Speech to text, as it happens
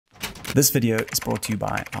This video is brought to you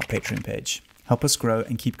by our Patreon page. Help us grow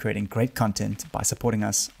and keep creating great content by supporting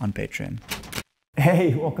us on Patreon.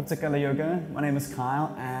 Hey, welcome to Kala Yoga. My name is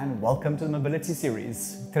Kyle and welcome to the Mobility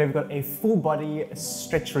Series. Today we've got a full body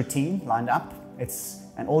stretch routine lined up. It's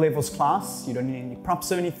an all levels class. You don't need any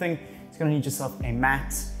props or anything. You're going to need yourself a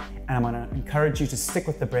mat. And I'm going to encourage you to stick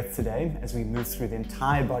with the breath today as we move through the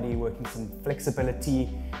entire body, working some flexibility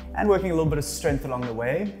and working a little bit of strength along the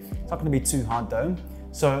way. It's not going to be too hard though.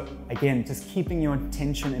 So again, just keeping your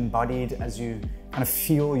attention embodied as you kind of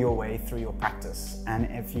feel your way through your practice. And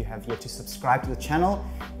if you have yet to subscribe to the channel,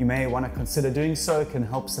 you may want to consider doing so. It can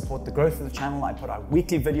help support the growth of the channel. I put out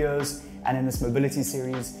weekly videos, and in this mobility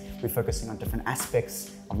series, we're focusing on different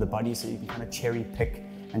aspects of the body so you can kind of cherry pick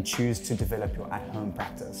and choose to develop your at-home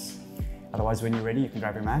practice. Otherwise, when you're ready, you can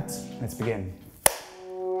grab your mat. Let's begin.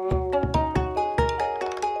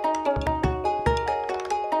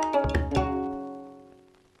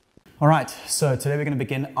 All right, so today we're going to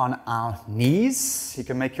begin on our knees. You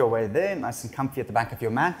can make your way there, nice and comfy at the back of your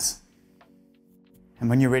mat. And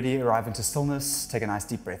when you're ready, arrive into stillness. Take a nice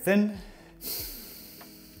deep breath in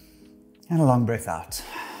and a long breath out.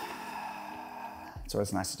 It's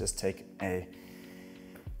always nice to just take a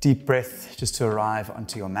deep breath just to arrive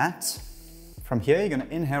onto your mat. From here, you're going to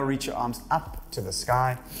inhale, reach your arms up to the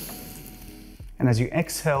sky. And as you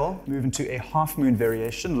exhale, move into a half moon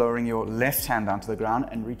variation, lowering your left hand down to the ground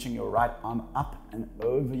and reaching your right arm up and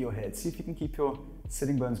over your head. See if you can keep your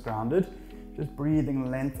sitting bones grounded. Just breathing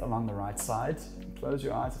length along the right side. Close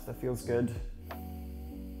your eyes if that feels good.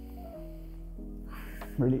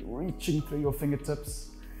 Really reaching through your fingertips.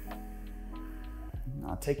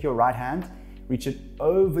 Now take your right hand, reach it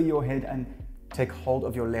over your head and take hold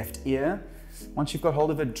of your left ear. Once you've got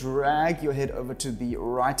hold of it, drag your head over to the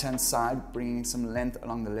right-hand side, bringing some length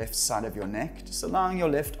along the left side of your neck, just allowing your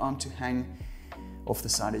left arm to hang off the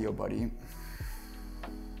side of your body.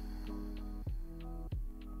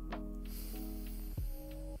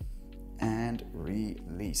 And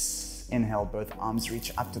release. Inhale, both arms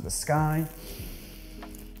reach up to the sky.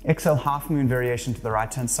 Exhale, half moon variation to the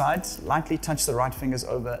right-hand side. Lightly touch the right fingers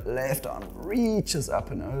over, left arm reaches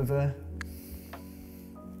up and over.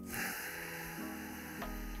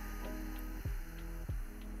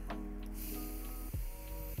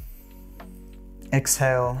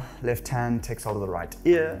 Exhale, left hand takes hold of the right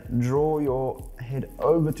ear. Draw your head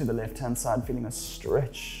over to the left-hand side, feeling a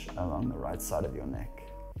stretch along the right side of your neck.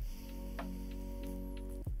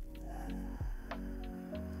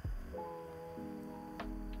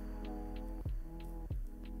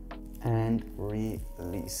 And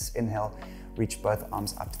release. Inhale, reach both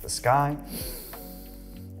arms up to the sky.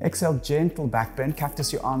 Exhale, gentle back bend.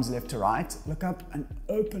 Cactus your arms left to right. Look up and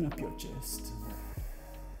open up your chest.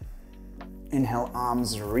 Inhale,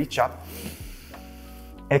 arms reach up.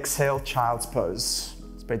 Exhale, child's pose.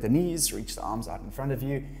 Spread the knees, reach the arms out in front of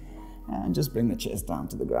you, and just bring the chest down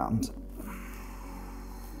to the ground.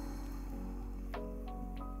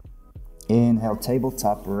 Inhale,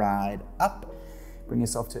 tabletop, ride up. Bring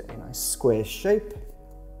yourself to a nice square shape.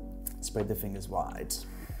 Spread the fingers wide.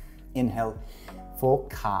 Inhale for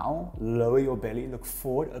cow. Lower your belly, look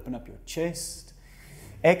forward, open up your chest.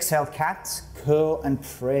 Exhale, cat, curl and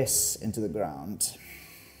press into the ground.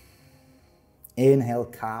 Inhale,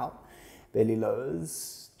 cow, belly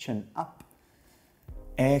lowers, chin up.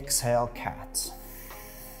 Exhale, cat.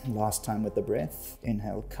 Last time with the breath.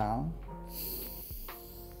 Inhale, cow.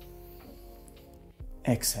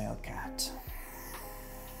 Exhale, cat.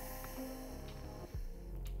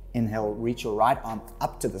 Inhale, reach your right arm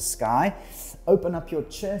up to the sky. Open up your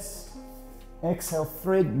chest. Exhale,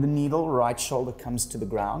 thread the needle, right shoulder comes to the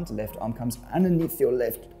ground, left arm comes underneath your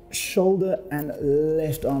left shoulder and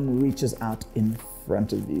left arm reaches out in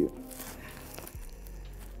front of you.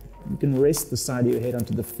 You can rest the side of your head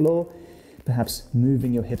onto the floor, perhaps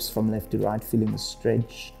moving your hips from left to right, feeling the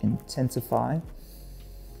stretch intensify.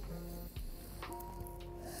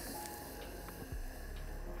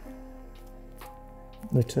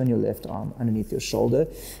 Return your left arm underneath your shoulder.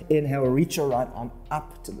 Inhale, reach your right arm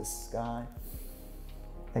up to the sky.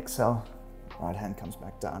 Exhale, right hand comes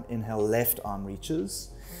back down. Inhale, left arm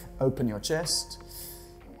reaches. Open your chest.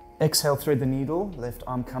 Exhale, thread the needle. Left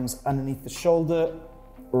arm comes underneath the shoulder.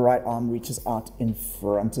 Right arm reaches out in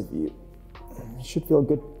front of you. You should feel a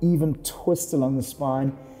good even twist along the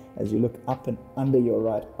spine as you look up and under your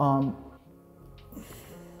right arm.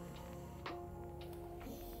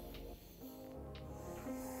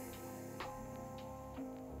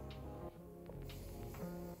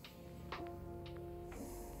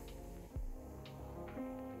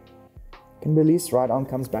 Can release, right arm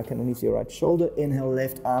comes back underneath your right shoulder. Inhale,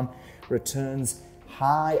 left arm returns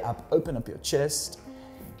high up, open up your chest.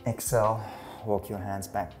 Exhale, walk your hands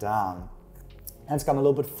back down. Hands come a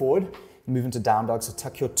little bit forward, move into down dog, so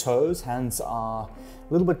tuck your toes. Hands are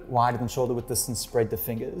a little bit wider than shoulder width distance, spread the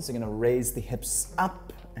fingers. You're gonna raise the hips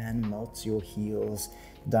up and melt your heels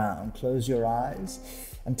down. Close your eyes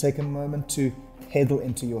and take a moment to pedal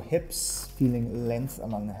into your hips, feeling length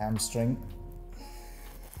along the hamstring.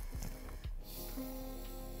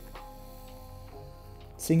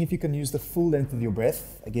 Seeing if you can use the full length of your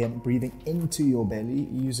breath. Again, breathing into your belly,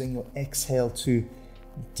 using your exhale to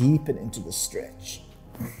deepen into the stretch.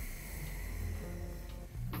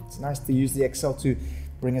 It's nice to use the exhale to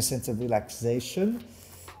bring a sense of relaxation.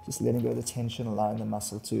 Just letting go of the tension, allowing the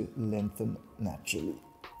muscle to lengthen naturally.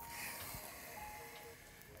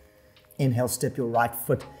 Inhale, step your right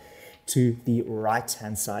foot to the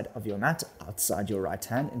right-hand side of your mat, outside your right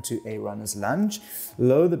hand into a runner's lunge.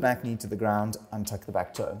 Lower the back knee to the ground, untuck the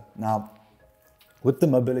back toe. Now, with the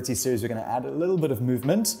mobility series, we're going to add a little bit of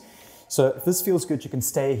movement. So if this feels good, you can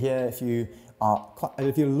stay here. If you're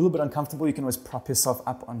a little bit uncomfortable, you can always prop yourself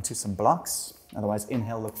up onto some blocks. Otherwise,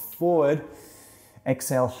 inhale, look forward.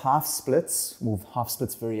 Exhale, half splits, move half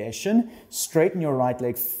splits variation. Straighten your right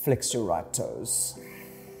leg, flex your right toes.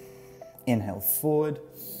 Inhale, forward.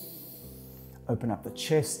 Open up the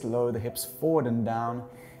chest, lower the hips forward and down.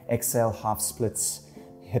 Exhale, half splits,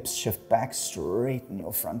 hips shift back, straighten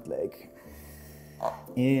your front leg.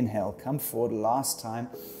 Inhale, come forward, last time.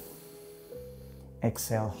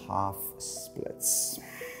 Exhale, half splits.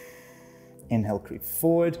 Inhale, creep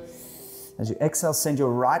forward. As you exhale, send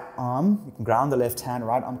your right arm, you can ground the left hand,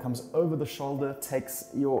 right arm comes over the shoulder, takes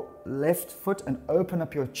your left foot and open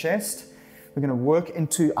up your chest. We're gonna work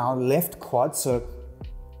into our left quad, so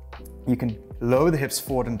you can lower the hips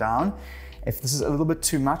forward and down. If this is a little bit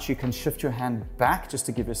too much, you can shift your hand back just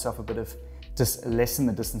to give yourself a bit of, just lessen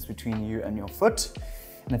the distance between you and your foot.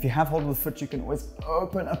 And if you have hold of the foot, you can always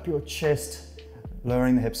open up your chest,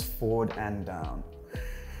 lowering the hips forward and down.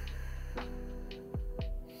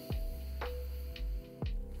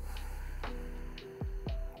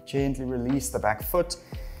 Gently release the back foot,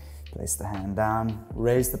 place the hand down,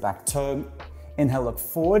 raise the back toe. Inhale, look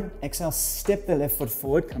forward. Exhale, step the left foot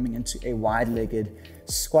forward, coming into a wide-legged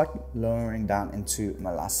squat, lowering down into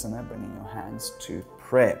Malasana, bringing your hands to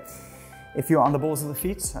prayer. If you're on the balls of the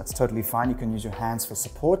feet, that's totally fine. You can use your hands for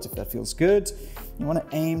support if that feels good. You want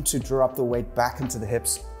to aim to draw up the weight back into the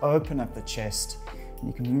hips, open up the chest. And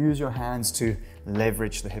you can use your hands to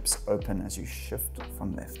leverage the hips open as you shift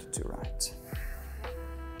from left to right.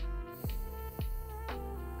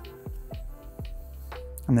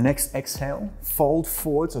 On the next exhale, fold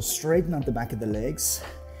forward, so straighten out the back of the legs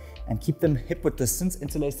and keep them hip width distance.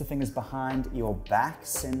 Interlace the fingers behind your back,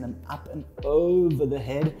 send them up and over the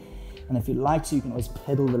head. And if you'd like to, you can always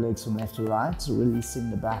pedal the legs from left to right, so releasing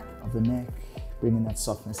the back of the neck, bringing that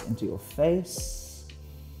softness into your face.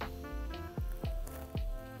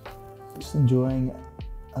 Just enjoying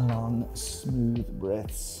long, smooth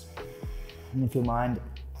breaths. And if your mind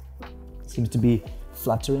seems to be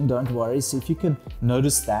fluttering, don't worry. See if you can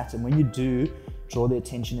notice that, and when you do, draw the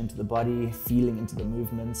attention into the body, feeling into the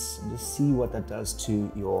movements, and just see what that does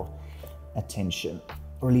to your attention.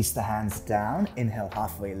 Release the hands down. Inhale,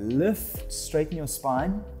 halfway lift, straighten your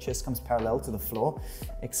spine, chest comes parallel to the floor.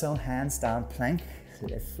 Exhale, hands down, plank,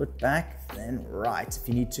 left foot back, then right. If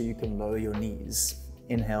you need to, you can lower your knees.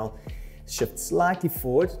 Inhale, shift slightly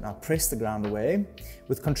forward. Now press the ground away.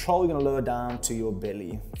 With control, you're gonna lower down to your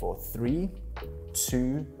belly for 3,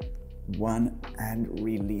 2, 1, and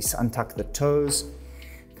release. Untuck the toes,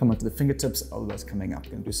 come up to the fingertips, elbows coming up.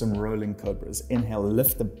 We're gonna do some rolling cobras. Inhale,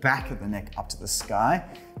 lift the back of the neck up to the sky.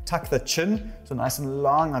 Tuck the chin, so nice and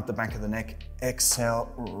long out the back of the neck.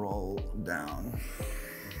 Exhale, roll down.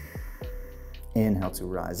 Inhale to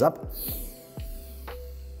rise up.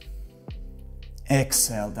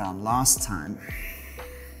 Exhale down, last time.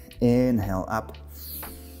 Inhale up.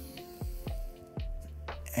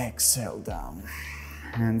 Exhale down.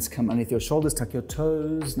 Hands come underneath your shoulders, tuck your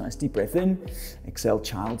toes, nice deep breath in. Exhale,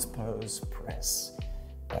 child's pose, press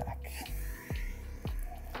back.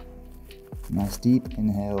 Nice deep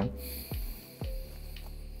inhale.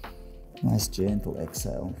 Nice gentle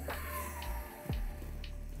exhale.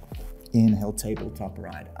 Inhale, tabletop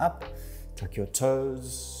ride up, tuck your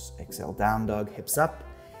toes. Exhale, down dog, hips up,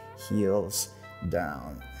 heels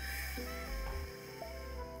down.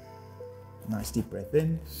 Nice deep breath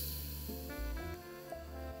in.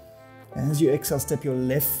 As you exhale, step your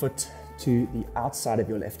left foot to the outside of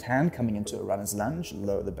your left hand, coming into a runner's lunge.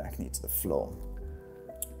 Lower the back knee to the floor.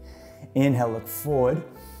 Inhale, look forward.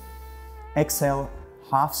 Exhale,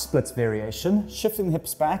 half splits variation. Shifting the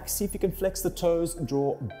hips back, see if you can flex the toes,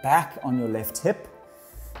 draw back on your left hip.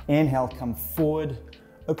 Inhale, come forward,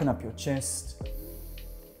 open up your chest.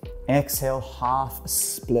 Exhale, half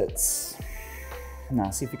splits. Now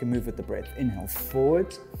see if you can move with the breath. Inhale,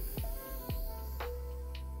 forward.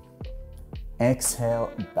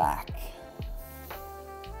 Exhale, back.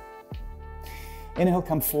 Inhale,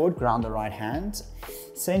 come forward, ground the right hand.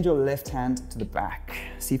 Send your left hand to the back.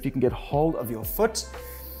 See if you can get hold of your foot.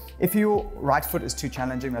 If your right foot is too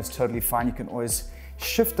challenging, that's totally fine. You can always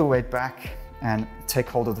shift the weight back and take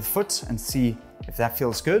hold of the foot and see if that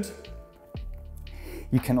feels good.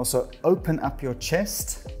 You can also open up your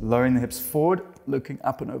chest, lowering the hips forward, looking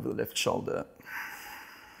up and over the left shoulder.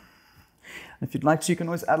 If you'd like to, you can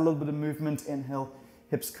always add a little bit of movement. Inhale,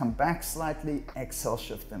 hips come back slightly. Exhale,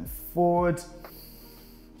 shift them forward.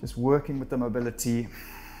 Just working with the mobility.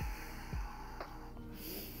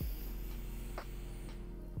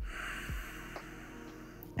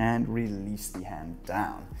 And release the hand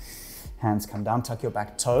down. Hands come down, tuck your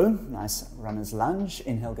back toe. Nice runner's lunge.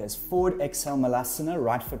 Inhale goes forward. Exhale, Malasana.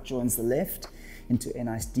 Right foot joins the left into a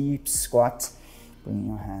nice deep squat. Bringing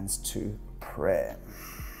your hands to prayer.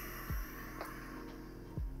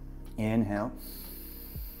 Inhale.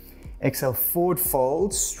 Exhale, forward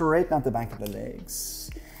fold. Straighten out the back of the legs.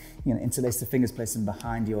 You're going to interlace the fingers, place them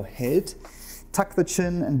behind your head. Tuck the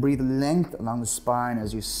chin and breathe length along the spine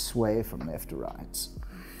as you sway from left to right.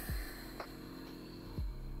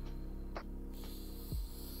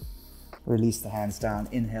 Release the hands down.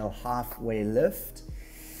 Inhale, halfway lift.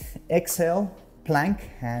 Exhale, plank,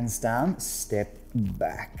 hands down, step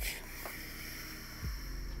back.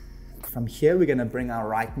 From here, we're going to bring our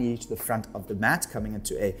right knee to the front of the mat, coming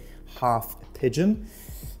into a half pigeon.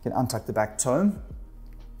 You can untuck the back toe.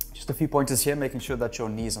 Just a few pointers here, making sure that your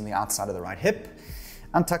knee is on the outside of the right hip.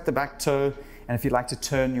 Untuck the back toe, and if you'd like to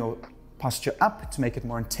turn your posture up to make it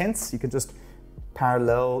more intense, you can just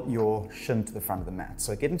parallel your shin to the front of the mat.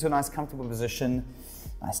 So get into a nice comfortable position,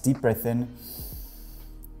 nice deep breath in,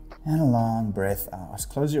 and a long breath out.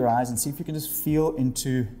 Close your eyes and see if you can just feel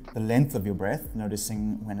into the length of your breath,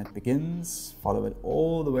 noticing when it begins, follow it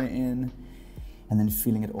all the way in, and then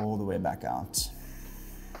feeling it all the way back out.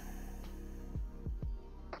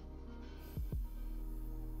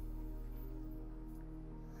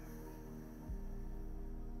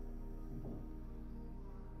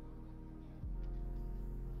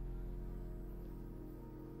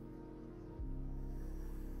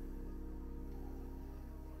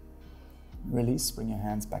 Release, bring your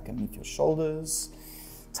hands back underneath your shoulders.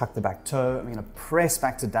 Tuck the back toe. I'm going to press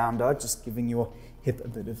back to down dog, just giving your hip a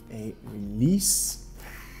bit of a release.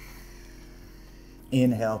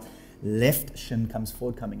 Inhale, left shin comes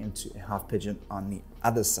forward, coming into a half pigeon on the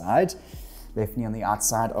other side. Left knee on the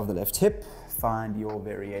outside of the left hip. Find your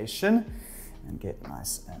variation and get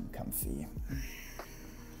nice and comfy.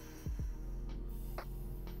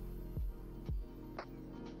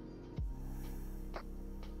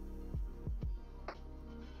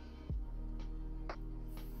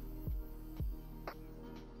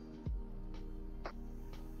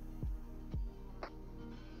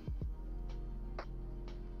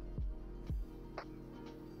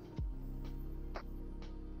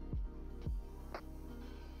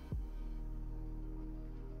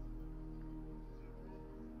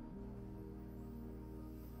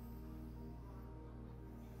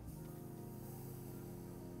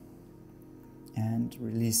 And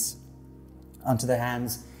release onto the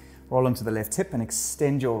hands, roll onto the left hip and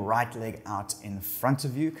extend your right leg out in front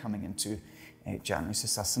of you, coming into a January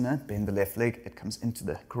Sukhasana. Bend the left leg, it comes into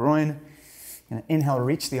the groin. And inhale,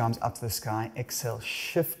 reach the arms up to the sky. Exhale,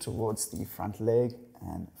 shift towards the front leg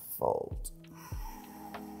and fold.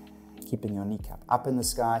 Keeping your kneecap up in the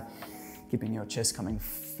sky, keeping your chest coming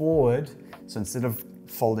forward. So instead of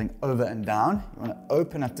folding over and down, you want to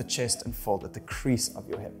open up the chest and fold at the crease of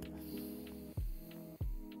your hip.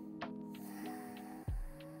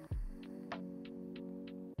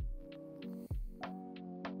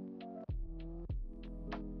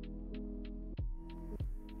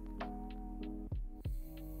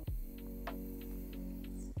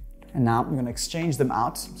 And now we're going to exchange them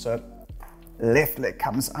out. So left leg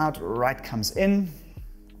comes out, right comes in.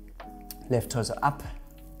 Left toes are up.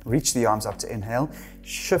 Reach the arms up to inhale.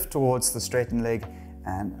 Shift towards the straightened leg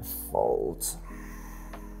and fold.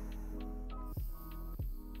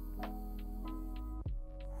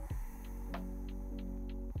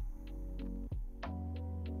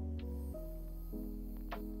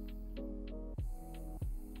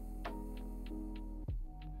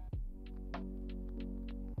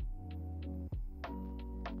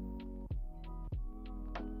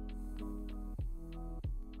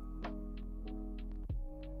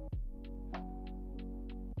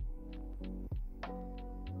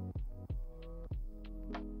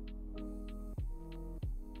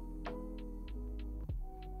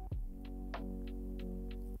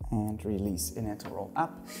 and release. Inhale to roll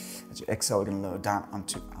up. As you exhale, we're going to lower down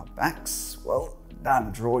onto our backs. Well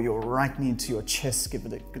done. Draw your right knee into your chest. Give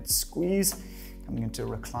it a good squeeze. Coming into a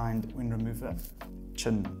reclined wind remover.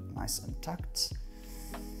 Chin nice and tucked.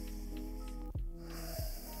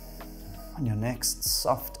 On your next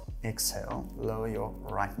soft exhale, lower your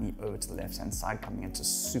right knee over to the left hand side, coming into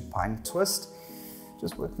supine twist.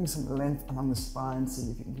 Just working some length along the spine, see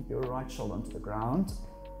if you can keep your right shoulder onto the ground.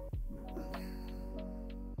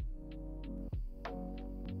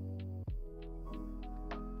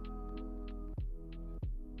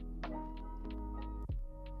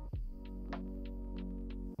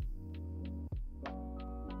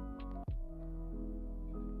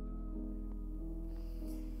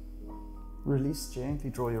 Release gently,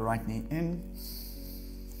 draw your right knee in.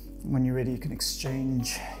 When you're ready, you can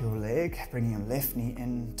exchange your leg, bringing your left knee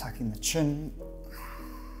in, tucking the chin.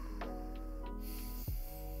 You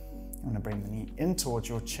want to bring the knee in towards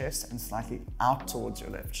your chest and slightly out towards your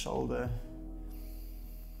left shoulder.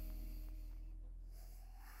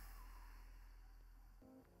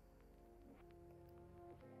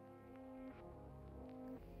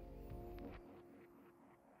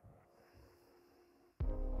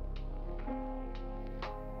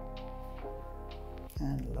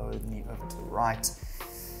 And lower the knee over to the right.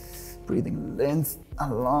 Breathing length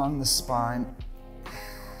along the spine.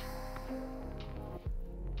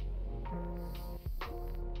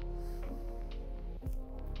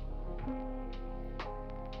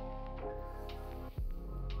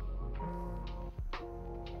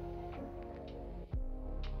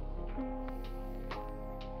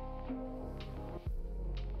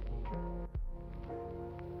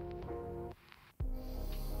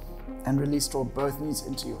 And release, draw both knees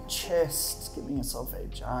into your chest, giving yourself a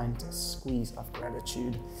giant squeeze of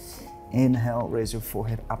gratitude. Inhale, raise your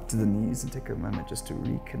forehead up to the knees and take a moment just to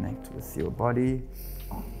reconnect with your body.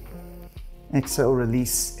 Exhale,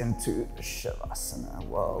 release into Shavasana.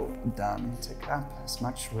 Well done. Take up as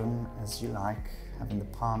much room as you like, having the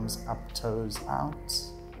palms up, toes out.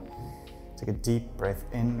 Take a deep breath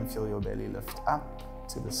in, feel your belly lift up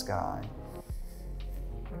to the sky.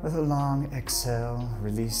 With a long exhale,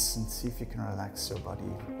 release and see if you can relax your body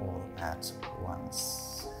all at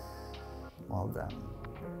once. Well done.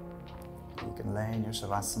 You can lay in your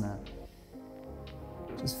Shavasana,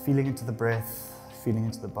 just feeling into the breath, feeling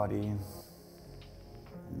into the body, and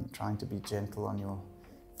trying to be gentle on your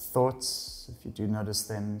thoughts. If you do notice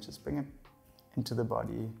them, just bring it into the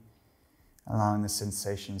body, allowing the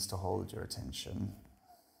sensations to hold your attention.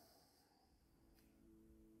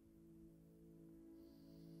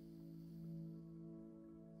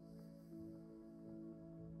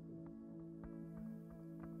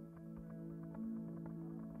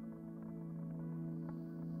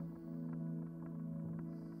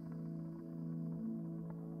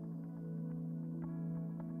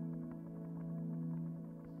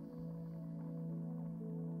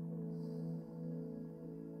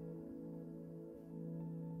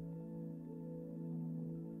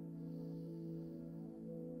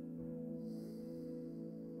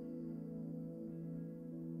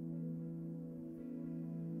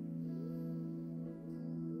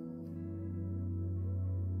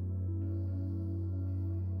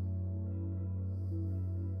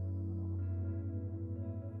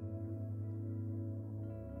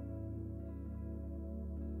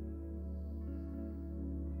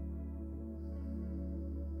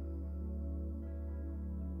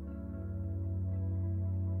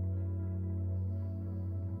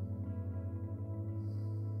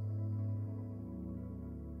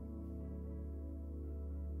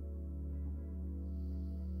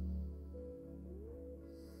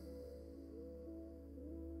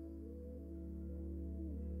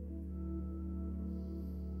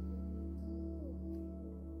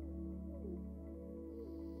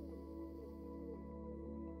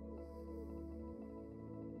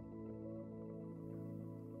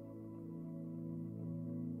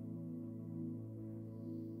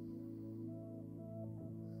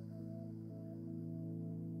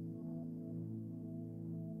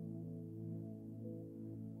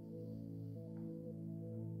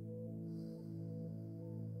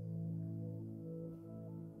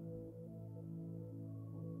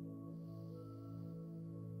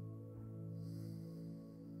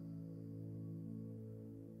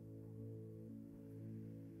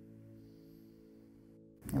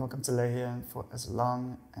 You're welcome to lay here for as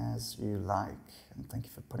long as you like. And thank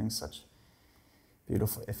you for putting such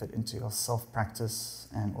beautiful effort into your self-practice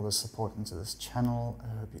and all the support into this channel.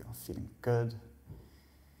 I hope you are feeling good.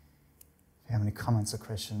 If you have any comments or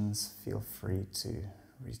questions, feel free to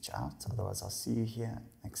reach out. Otherwise, I'll see you here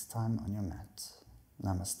next time on your mat.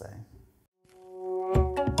 Namaste.